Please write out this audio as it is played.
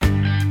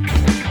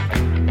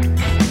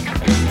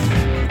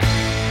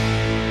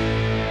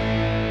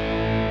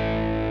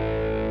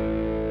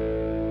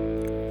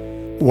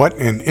What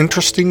an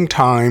interesting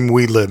time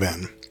we live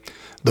in.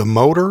 The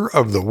motor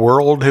of the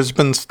world has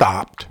been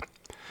stopped.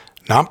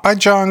 Not by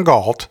John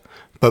Galt,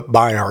 but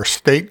by our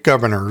state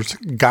governors,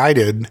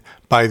 guided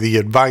by the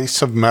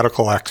advice of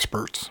medical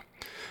experts.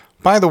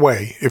 By the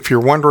way, if you're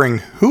wondering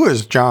who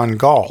is John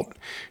Galt,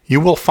 you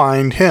will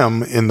find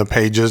him in the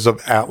pages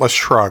of Atlas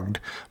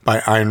Shrugged by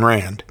Ayn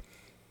Rand.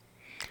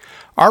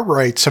 Our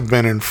rights have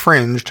been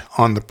infringed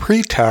on the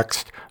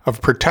pretext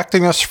of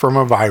protecting us from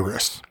a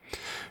virus.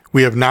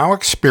 We have now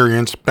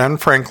experienced Ben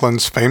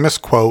Franklin's famous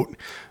quote,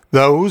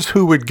 "Those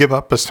who would give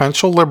up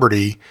essential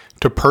liberty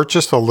to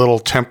purchase a little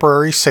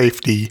temporary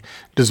safety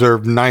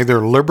deserve neither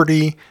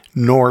liberty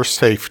nor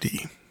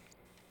safety."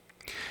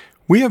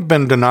 We have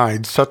been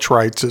denied such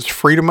rights as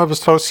freedom of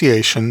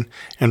association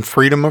and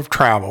freedom of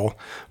travel,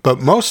 but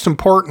most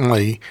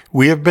importantly,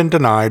 we have been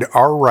denied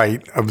our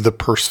right of the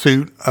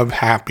pursuit of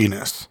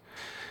happiness.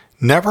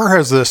 Never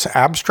has this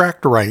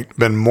abstract right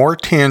been more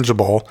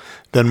tangible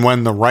than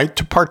when the right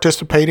to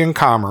participate in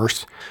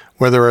commerce,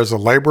 whether as a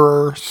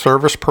laborer,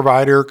 service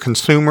provider,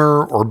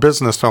 consumer, or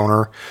business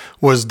owner,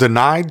 was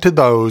denied to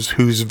those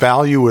whose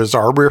value is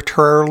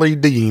arbitrarily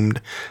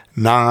deemed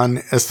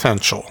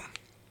non-essential.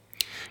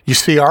 You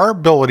see, our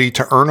ability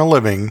to earn a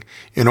living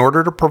in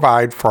order to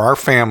provide for our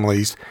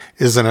families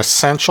is an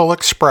essential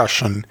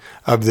expression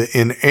of the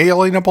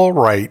inalienable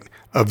right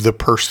of the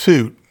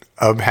pursuit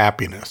of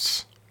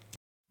happiness.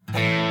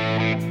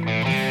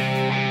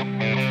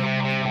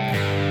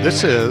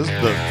 This is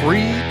the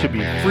Free to Be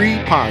Free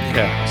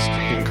podcast,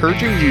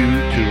 encouraging you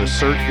to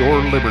assert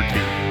your liberty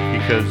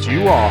because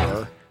you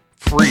are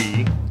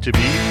free to be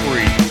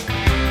free.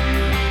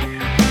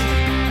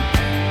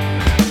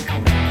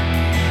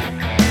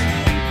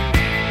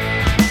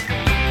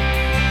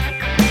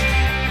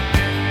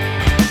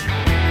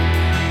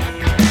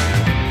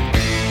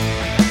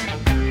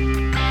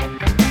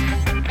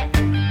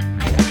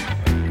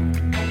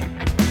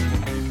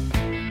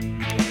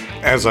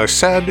 As I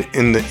said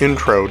in the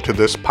intro to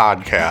this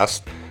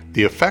podcast,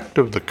 the effect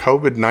of the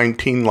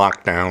COVID-19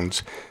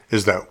 lockdowns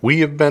is that we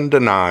have been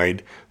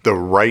denied the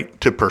right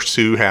to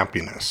pursue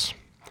happiness.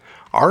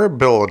 Our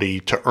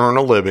ability to earn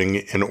a living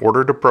in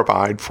order to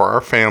provide for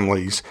our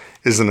families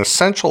is an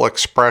essential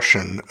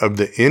expression of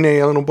the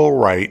inalienable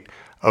right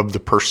of the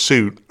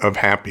pursuit of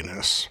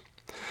happiness.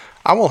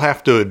 I will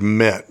have to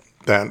admit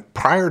that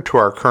prior to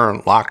our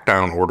current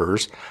lockdown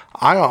orders,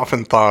 I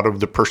often thought of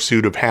the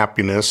pursuit of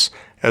happiness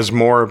as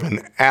more of an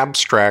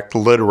abstract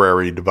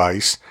literary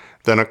device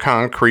than a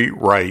concrete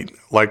right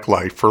like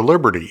life or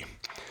liberty.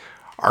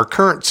 Our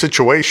current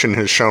situation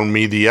has shown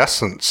me the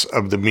essence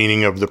of the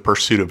meaning of the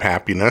pursuit of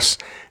happiness,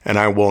 and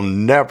I will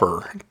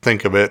never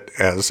think of it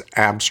as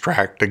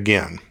abstract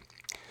again.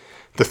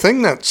 The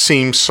thing that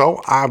seems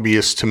so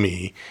obvious to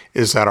me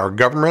is that our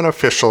government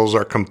officials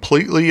are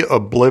completely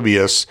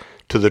oblivious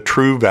to the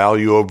true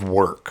value of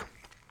work.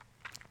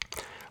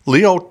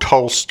 Leo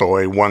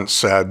Tolstoy once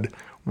said,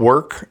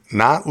 "Work,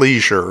 not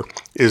leisure,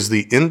 is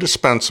the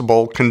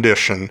indispensable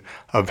condition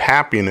of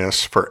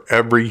happiness for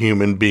every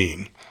human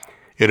being."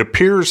 It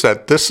appears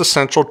that this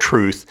essential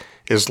truth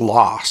is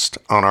lost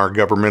on our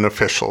government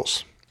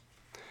officials.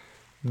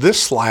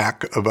 This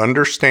lack of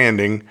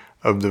understanding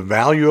of the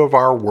value of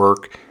our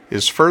work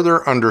is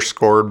further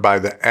underscored by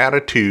the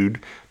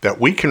attitude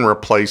that we can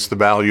replace the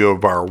value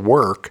of our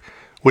work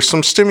with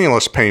some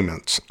stimulus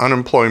payments,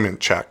 unemployment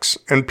checks,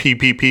 and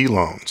PPP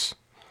loans.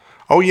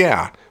 Oh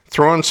yeah,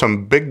 throw in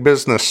some big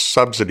business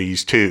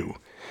subsidies too.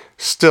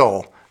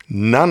 Still,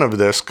 none of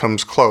this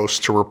comes close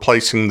to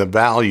replacing the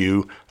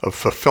value of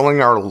fulfilling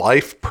our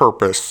life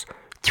purpose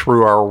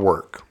through our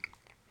work.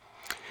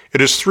 It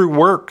is through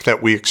work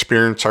that we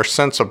experience our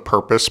sense of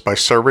purpose by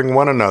serving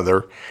one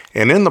another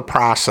and in the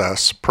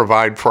process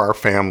provide for our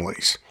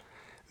families.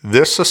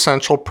 This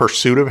essential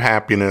pursuit of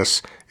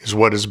happiness is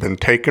what has been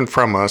taken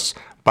from us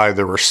by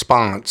the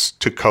response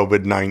to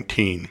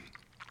COVID-19.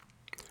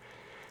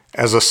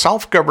 As a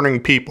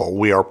self-governing people,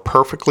 we are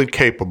perfectly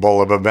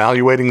capable of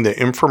evaluating the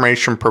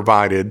information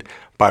provided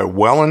by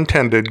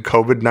well-intended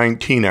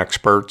COVID-19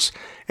 experts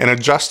and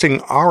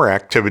adjusting our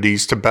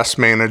activities to best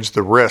manage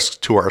the risks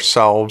to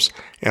ourselves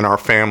and our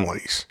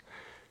families.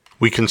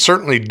 We can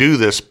certainly do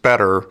this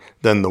better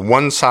than the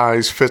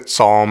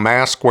one-size-fits-all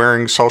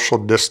mask-wearing, social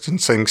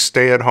distancing,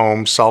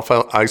 stay-at-home,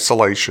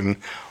 self-isolation,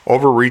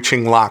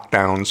 overreaching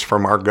lockdowns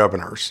from our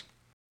governors.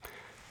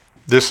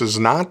 This is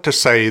not to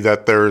say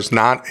that there is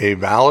not a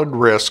valid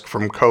risk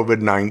from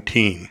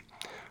COVID-19.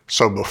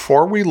 So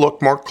before we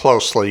look more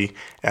closely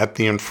at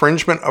the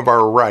infringement of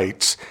our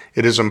rights,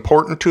 it is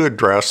important to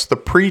address the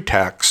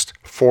pretext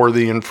for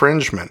the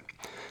infringement.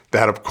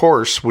 That, of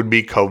course, would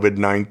be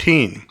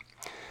COVID-19.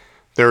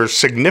 There is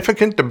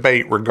significant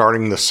debate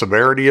regarding the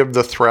severity of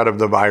the threat of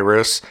the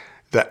virus,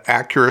 the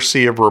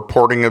accuracy of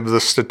reporting of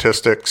the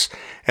statistics,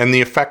 and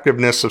the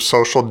effectiveness of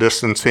social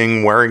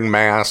distancing, wearing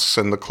masks,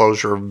 and the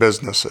closure of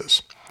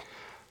businesses.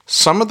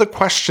 Some of the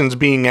questions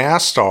being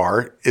asked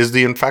are, is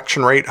the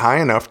infection rate high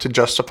enough to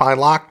justify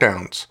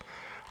lockdowns?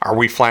 Are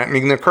we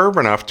flattening the curve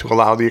enough to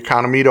allow the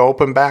economy to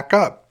open back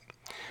up?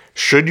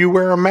 Should you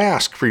wear a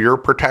mask for your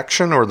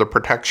protection or the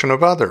protection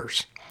of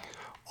others?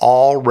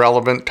 All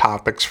relevant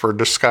topics for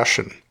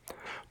discussion.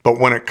 But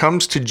when it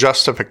comes to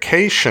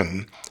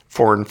justification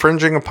for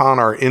infringing upon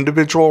our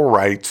individual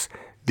rights,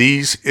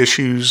 these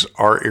issues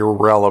are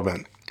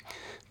irrelevant.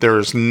 There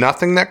is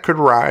nothing that could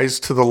rise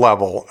to the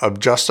level of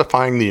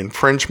justifying the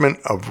infringement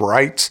of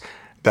rights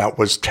that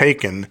was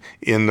taken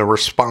in the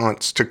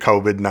response to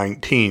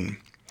COVID-19.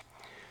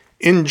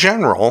 In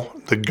general,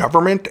 the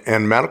government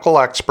and medical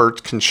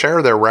experts can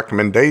share their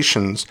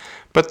recommendations,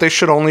 but they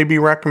should only be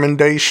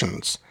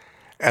recommendations.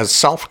 As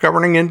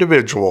self-governing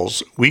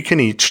individuals, we can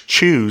each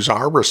choose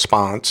our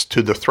response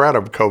to the threat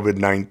of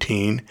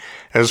COVID-19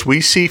 as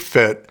we see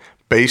fit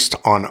based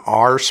on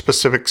our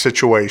specific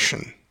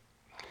situation.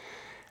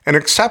 An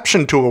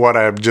exception to what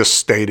I have just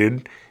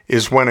stated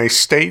is when a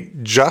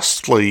state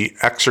justly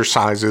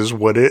exercises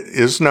what it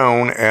is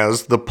known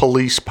as the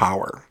police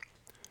power.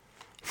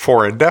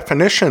 For a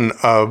definition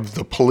of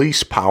the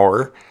police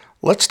power,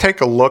 let's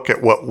take a look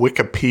at what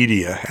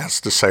Wikipedia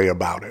has to say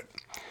about it.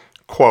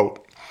 Quote,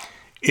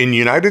 "In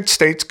United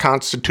States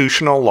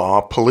constitutional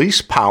law,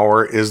 police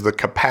power is the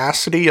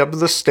capacity of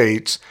the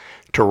states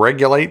to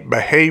regulate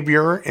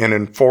behavior and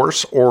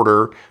enforce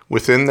order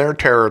within their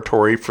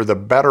territory for the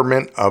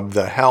betterment of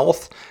the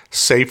health,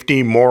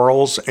 safety,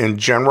 morals, and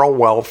general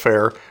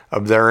welfare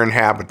of their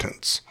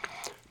inhabitants.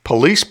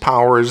 Police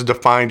power is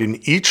defined in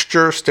each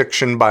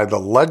jurisdiction by the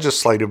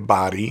legislative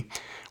body,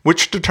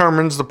 which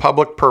determines the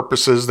public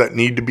purposes that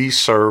need to be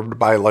served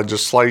by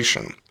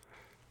legislation.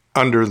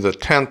 Under the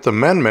 10th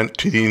Amendment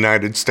to the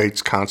United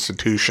States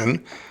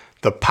Constitution,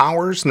 the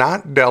powers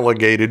not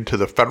delegated to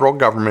the federal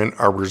government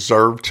are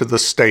reserved to the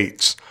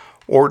states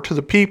or to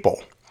the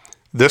people.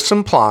 This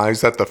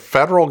implies that the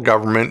federal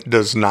government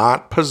does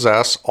not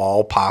possess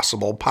all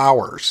possible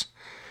powers,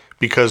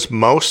 because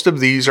most of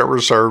these are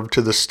reserved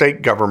to the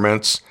state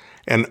governments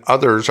and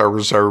others are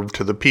reserved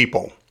to the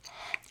people.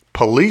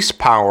 Police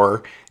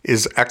power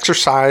is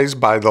exercised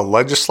by the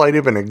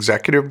legislative and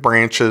executive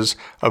branches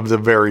of the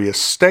various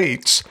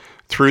states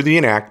through the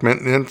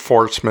enactment and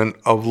enforcement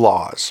of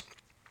laws.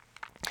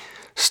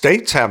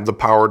 States have the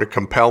power to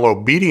compel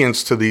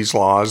obedience to these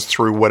laws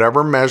through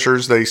whatever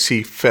measures they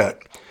see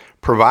fit,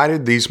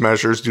 provided these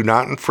measures do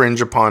not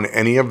infringe upon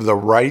any of the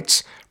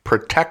rights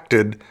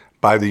protected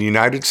by the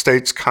United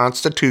States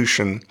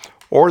Constitution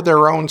or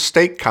their own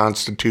state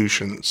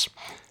constitutions,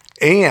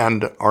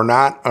 and are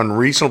not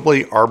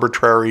unreasonably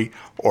arbitrary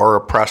or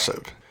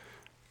oppressive.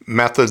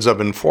 Methods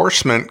of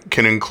enforcement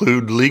can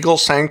include legal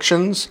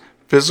sanctions,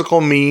 physical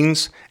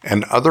means,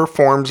 and other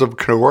forms of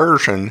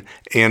coercion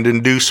and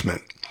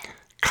inducement.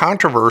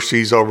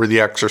 Controversies over the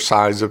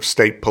exercise of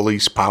state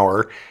police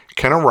power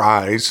can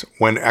arise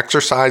when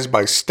exercise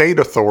by state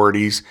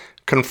authorities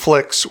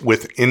conflicts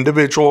with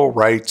individual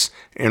rights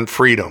and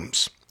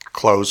freedoms."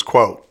 Close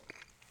quote.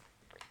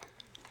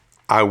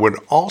 I would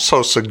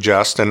also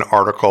suggest an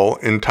article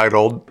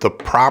entitled "The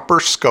Proper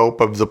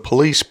Scope of the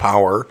Police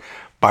Power"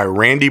 by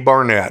Randy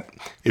Barnett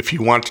if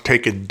you want to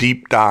take a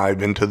deep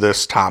dive into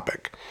this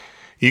topic.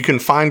 You can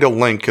find a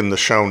link in the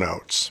show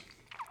notes.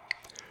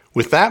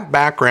 With that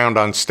background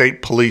on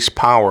state police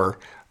power,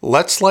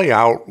 let's lay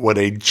out what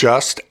a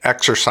just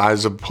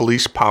exercise of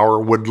police power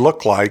would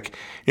look like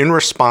in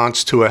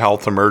response to a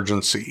health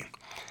emergency.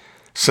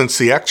 Since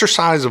the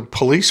exercise of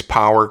police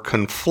power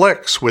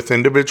conflicts with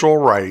individual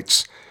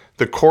rights,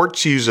 the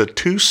courts use a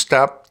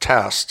two-step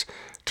test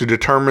to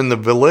determine the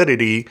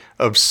validity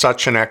of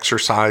such an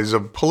exercise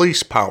of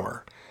police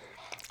power.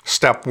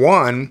 Step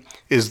 1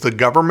 is the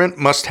government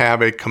must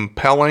have a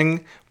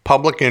compelling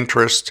public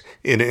interest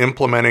in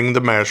implementing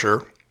the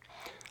measure.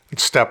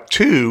 Step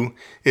 2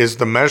 is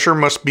the measure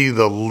must be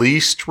the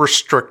least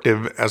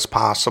restrictive as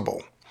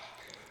possible.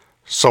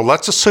 So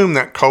let's assume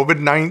that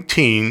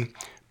COVID-19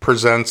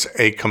 presents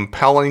a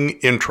compelling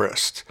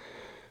interest.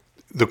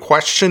 The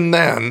question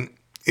then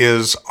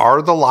is,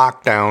 are the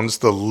lockdowns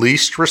the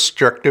least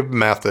restrictive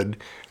method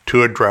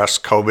to address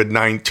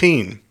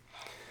COVID-19?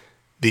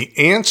 The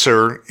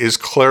answer is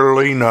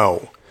clearly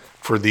no,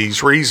 for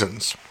these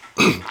reasons.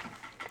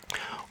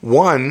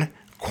 1,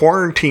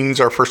 quarantines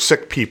are for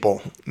sick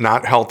people,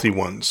 not healthy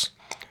ones.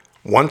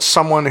 Once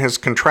someone has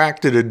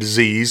contracted a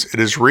disease, it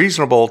is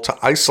reasonable to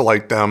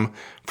isolate them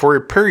for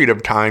a period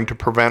of time to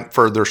prevent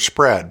further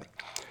spread.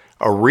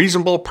 A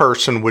reasonable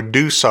person would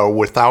do so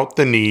without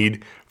the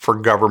need for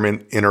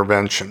government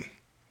intervention.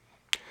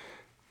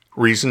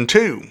 Reason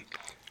 2,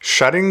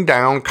 shutting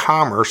down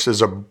commerce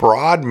is a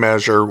broad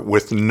measure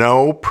with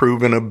no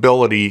proven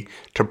ability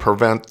to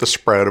prevent the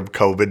spread of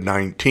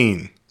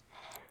COVID-19.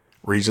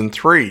 Reason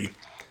 3,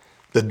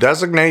 the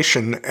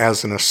designation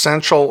as an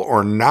essential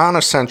or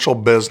non-essential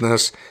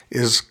business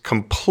is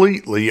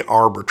completely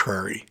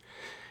arbitrary.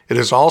 It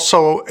is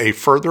also a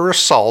further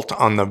assault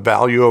on the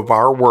value of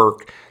our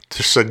work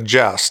to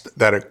suggest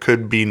that it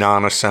could be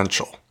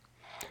non-essential.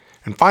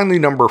 And finally,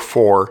 number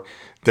 4,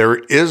 there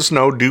is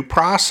no due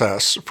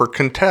process for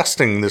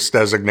contesting this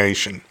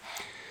designation.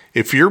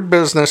 If your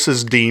business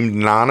is deemed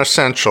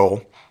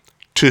non-essential,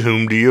 to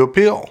whom do you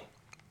appeal?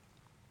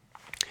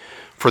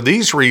 For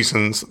these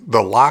reasons, the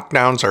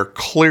lockdowns are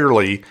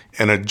clearly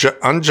an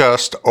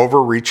unjust,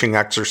 overreaching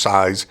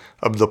exercise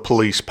of the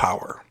police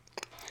power.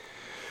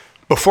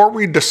 Before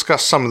we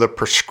discuss some of the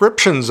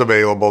prescriptions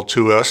available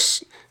to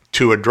us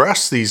to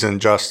address these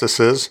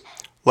injustices,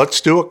 let's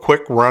do a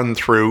quick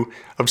run-through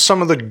of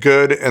some of the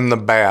good and the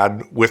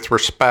bad with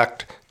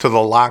respect to the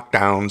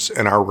lockdowns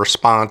and our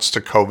response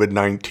to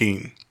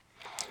COVID-19.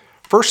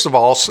 First of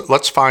all,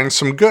 let's find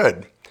some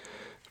good.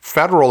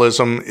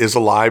 Federalism is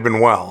alive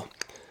and well.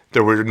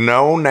 There was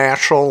no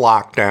national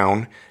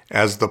lockdown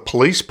as the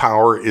police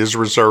power is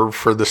reserved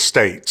for the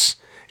states.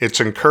 It's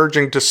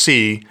encouraging to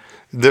see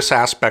this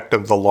aspect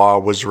of the law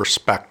was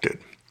respected.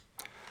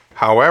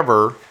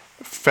 However,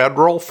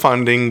 federal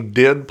funding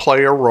did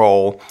play a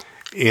role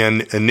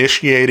in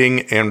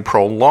initiating and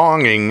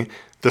prolonging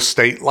the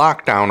state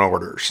lockdown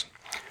orders.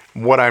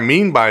 What I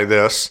mean by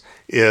this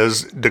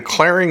is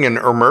declaring an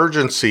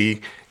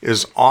emergency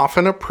is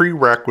often a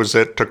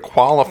prerequisite to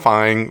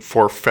qualifying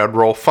for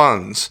federal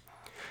funds.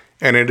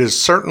 And it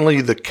is certainly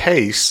the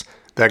case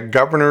that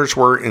governors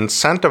were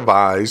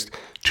incentivized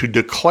to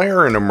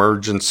declare an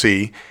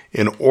emergency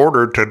in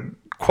order to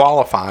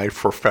qualify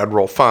for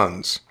federal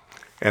funds.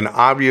 And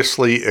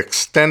obviously,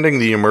 extending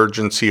the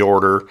emergency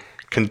order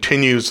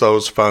continues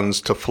those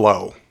funds to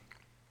flow.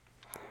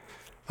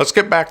 Let's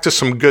get back to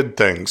some good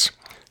things.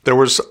 There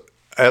was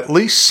at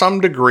least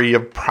some degree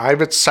of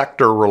private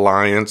sector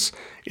reliance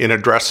in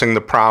addressing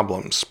the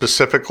problem,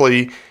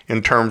 specifically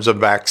in terms of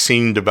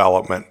vaccine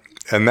development.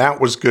 And that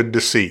was good to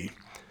see.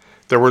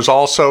 There was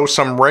also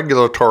some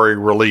regulatory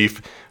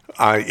relief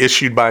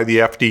issued by the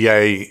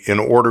FDA in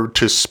order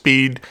to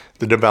speed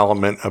the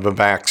development of a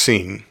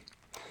vaccine.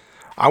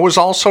 I was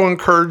also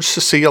encouraged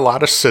to see a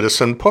lot of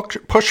citizen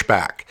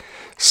pushback.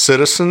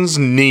 Citizens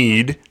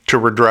need to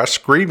redress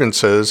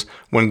grievances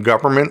when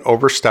government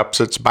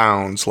oversteps its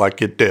bounds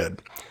like it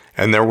did,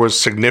 and there was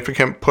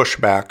significant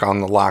pushback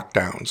on the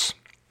lockdowns.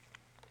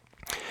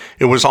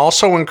 It was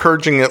also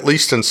encouraging, at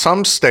least in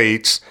some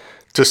states,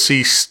 to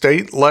see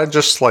state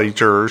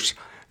legislatures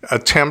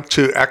attempt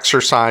to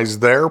exercise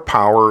their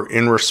power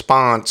in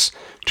response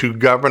to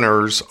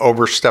governors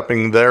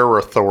overstepping their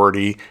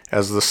authority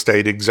as the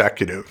state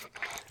executive.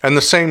 And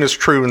the same is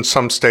true in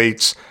some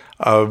states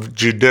of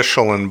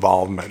judicial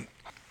involvement.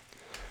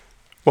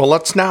 Well,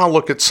 let's now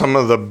look at some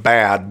of the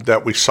bad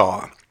that we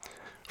saw.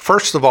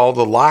 First of all,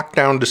 the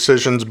lockdown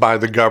decisions by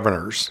the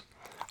governors.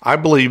 I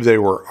believe they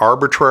were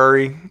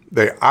arbitrary.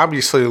 They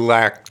obviously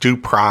lack due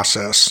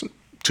process.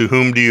 To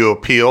whom do you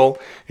appeal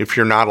if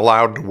you're not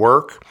allowed to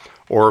work,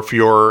 or if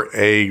you're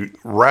a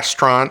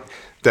restaurant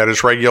that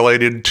is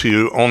regulated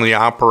to only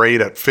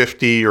operate at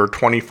 50 or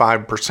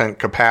 25%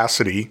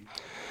 capacity?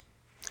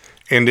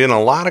 And in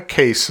a lot of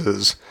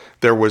cases,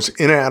 there was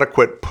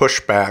inadequate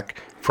pushback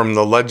from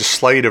the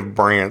legislative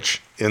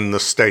branch in the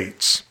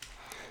states.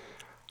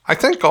 I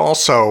think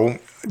also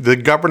the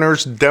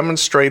governors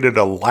demonstrated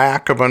a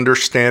lack of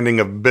understanding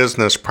of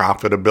business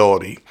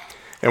profitability.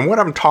 And what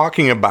I'm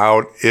talking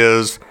about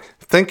is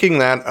thinking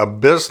that a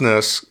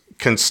business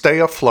can stay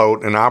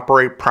afloat and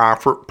operate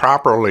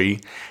properly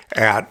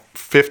at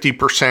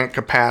 50%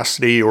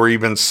 capacity or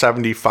even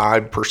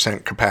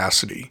 75%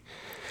 capacity.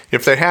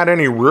 If they had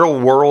any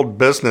real-world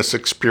business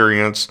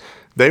experience,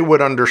 they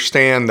would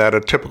understand that a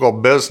typical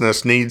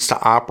business needs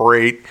to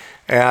operate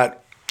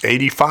at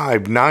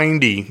 85,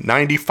 90,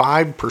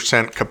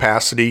 95%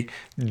 capacity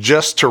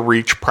just to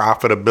reach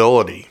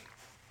profitability.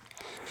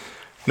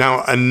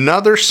 Now,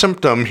 another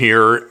symptom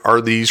here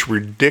are these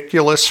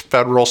ridiculous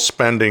federal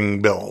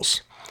spending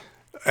bills.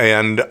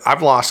 And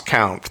I've lost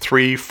count,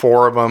 3,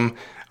 4 of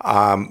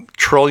them,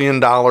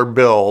 trillion-dollar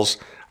bills,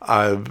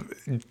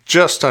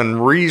 just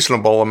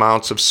unreasonable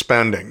amounts of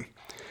spending.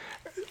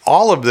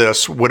 All of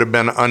this would have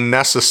been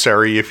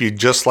unnecessary if you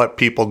just let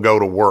people go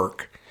to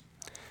work.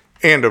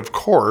 And of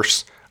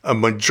course, a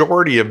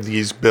majority of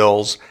these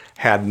bills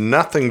had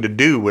nothing to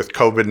do with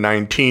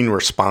COVID-19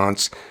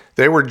 response.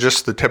 They were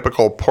just the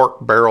typical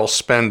pork barrel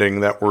spending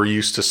that we're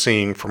used to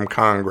seeing from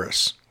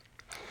Congress.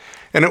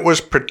 And it was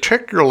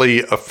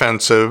particularly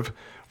offensive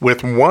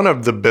with one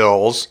of the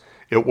bills.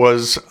 It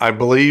was, I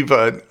believe,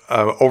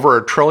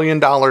 over $1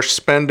 trillion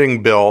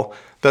spending bill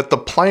that the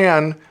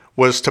plan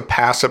was to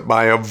pass it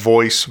by a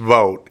voice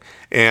vote.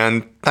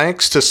 And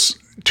thanks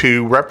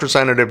to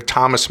Representative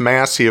Thomas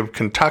Massie of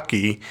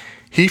Kentucky,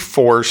 he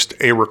forced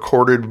a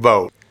recorded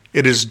vote.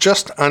 It is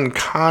just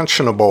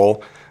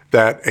unconscionable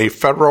that a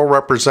federal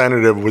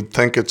representative would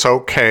think it's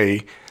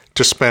okay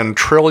to spend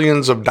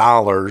trillions of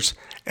dollars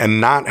and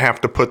not have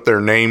to put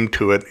their name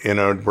to it in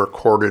a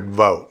recorded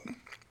vote.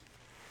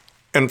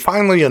 And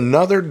finally,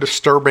 another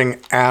disturbing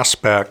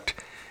aspect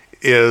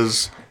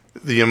is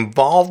the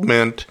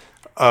involvement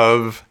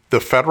of the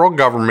federal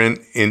government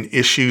in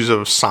issues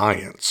of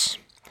science.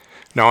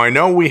 Now, I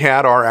know we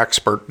had our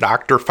expert,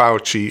 Dr.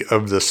 Fauci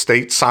of the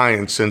State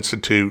Science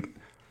Institute.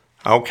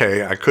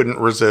 Okay, I couldn't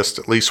resist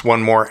at least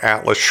one more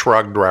Atlas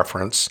Shrugged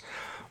reference.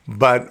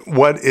 But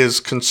what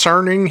is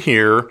concerning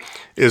here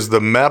is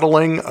the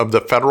meddling of the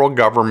federal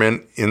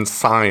government in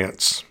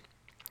science.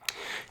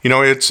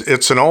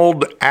 It's an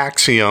old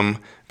axiom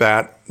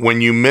that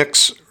when you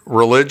mix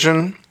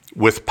religion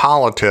with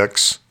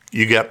politics,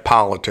 you get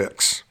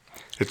politics.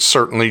 It's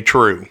certainly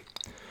true.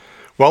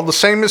 Well, the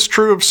same is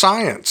true of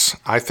science.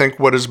 I think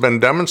what has been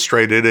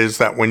demonstrated is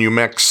that when you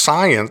mix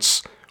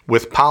science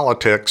with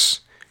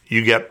politics,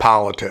 you get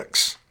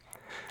politics.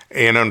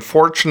 And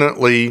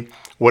unfortunately,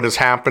 what has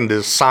happened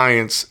is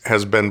science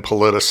has been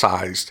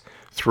politicized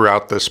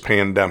throughout this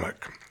pandemic.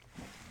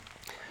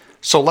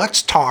 So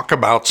let's talk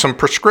about some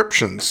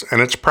prescriptions.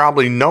 And it's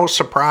probably no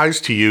surprise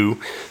to you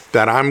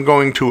that I'm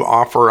going to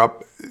offer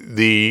up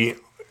the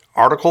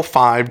Article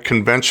 5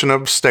 Convention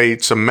of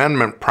States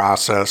amendment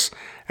process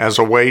as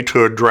a way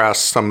to address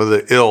some of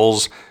the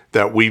ills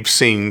that we've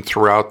seen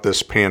throughout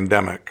this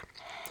pandemic.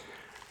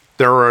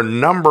 There are a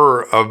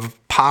number of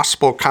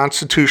possible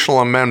constitutional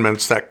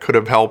amendments that could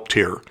have helped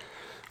here.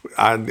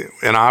 An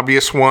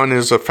obvious one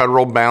is a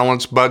federal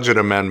balanced budget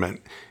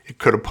amendment. It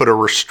could have put a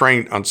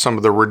restraint on some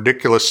of the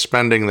ridiculous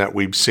spending that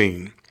we've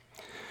seen.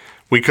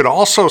 We could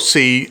also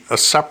see a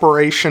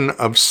separation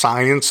of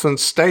science and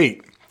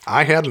state.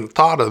 I hadn't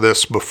thought of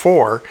this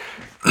before,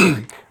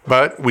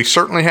 but we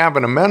certainly have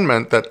an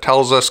amendment that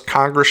tells us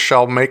Congress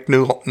shall make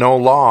no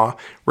law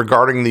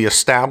regarding the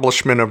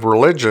establishment of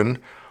religion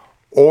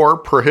or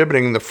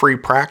prohibiting the free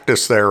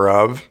practice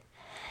thereof.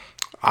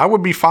 I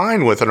would be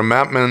fine with an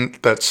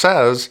amendment that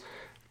says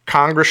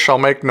Congress shall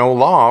make no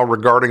law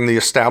regarding the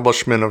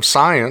establishment of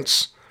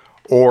science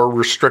or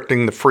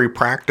restricting the free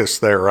practice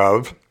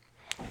thereof.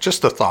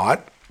 Just a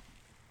thought.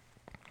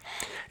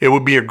 It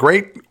would be a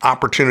great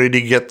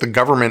opportunity to get the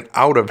government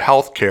out of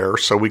healthcare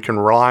so we can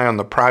rely on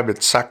the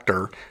private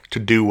sector to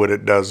do what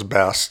it does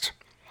best.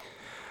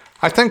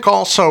 I think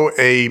also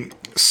a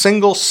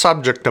single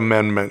subject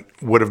amendment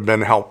would have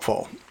been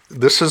helpful.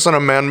 This is an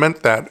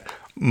amendment that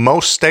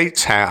most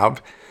states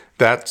have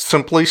that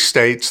simply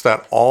states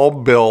that all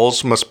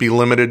bills must be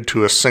limited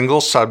to a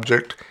single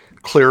subject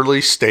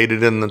clearly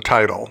stated in the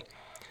title.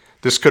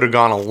 This could have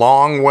gone a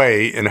long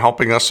way in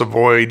helping us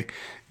avoid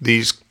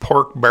these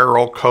pork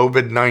barrel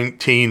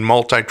COVID-19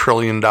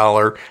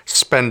 multi-trillion-dollar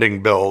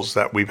spending bills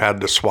that we've had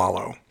to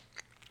swallow.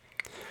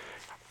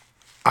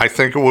 I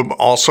think it would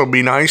also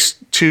be nice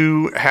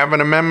to have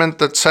an amendment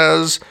that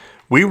says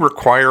we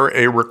require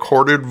a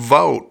recorded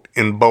vote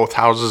in both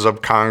houses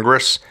of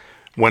Congress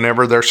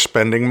whenever they're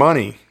spending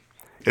money.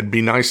 It'd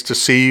be nice to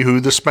see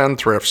who the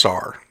spendthrifts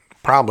are.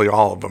 Probably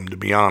all of them, to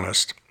be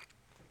honest.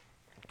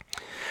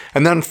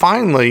 And then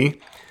finally,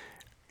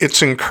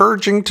 it's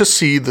encouraging to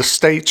see the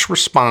states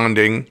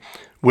responding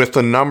with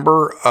a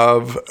number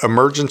of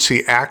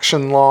emergency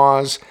action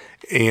laws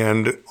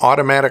and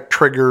automatic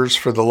triggers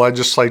for the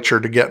legislature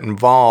to get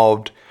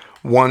involved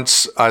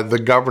once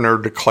the governor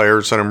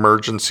declares an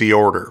emergency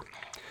order.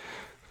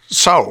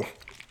 So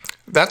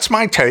that's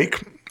my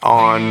take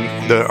on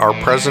our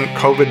present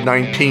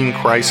COVID-19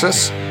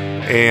 crisis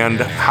and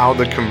how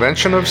the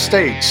Convention of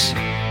States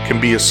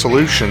can be a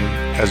solution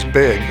as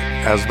big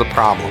as the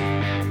problem.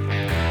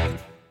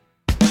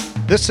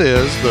 This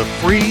is the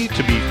Free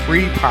to Be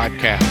Free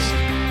podcast.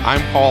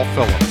 I'm Paul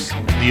Phillips.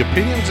 The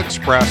opinions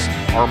expressed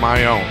are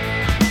my own.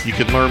 You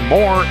can learn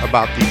more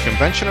about the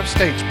Convention of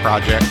States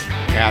project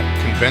at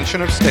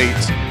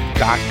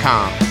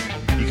conventionofstates.com.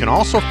 You can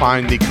also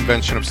find the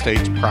Convention of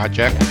States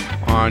project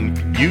on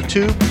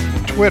YouTube,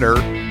 Twitter,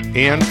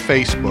 and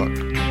Facebook.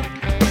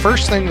 The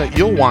first thing that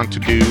you'll want to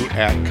do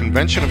at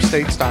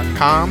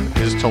conventionofstates.com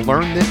is to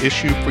learn the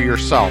issue for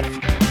yourself.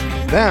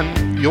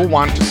 Then you'll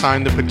want to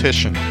sign the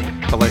petition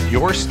to let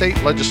your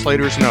state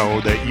legislators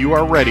know that you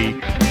are ready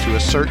to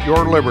assert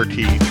your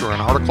liberty through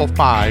an Article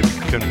 5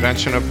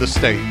 Convention of the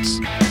States.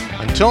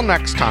 Until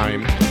next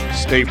time,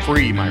 stay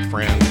free, my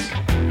friends.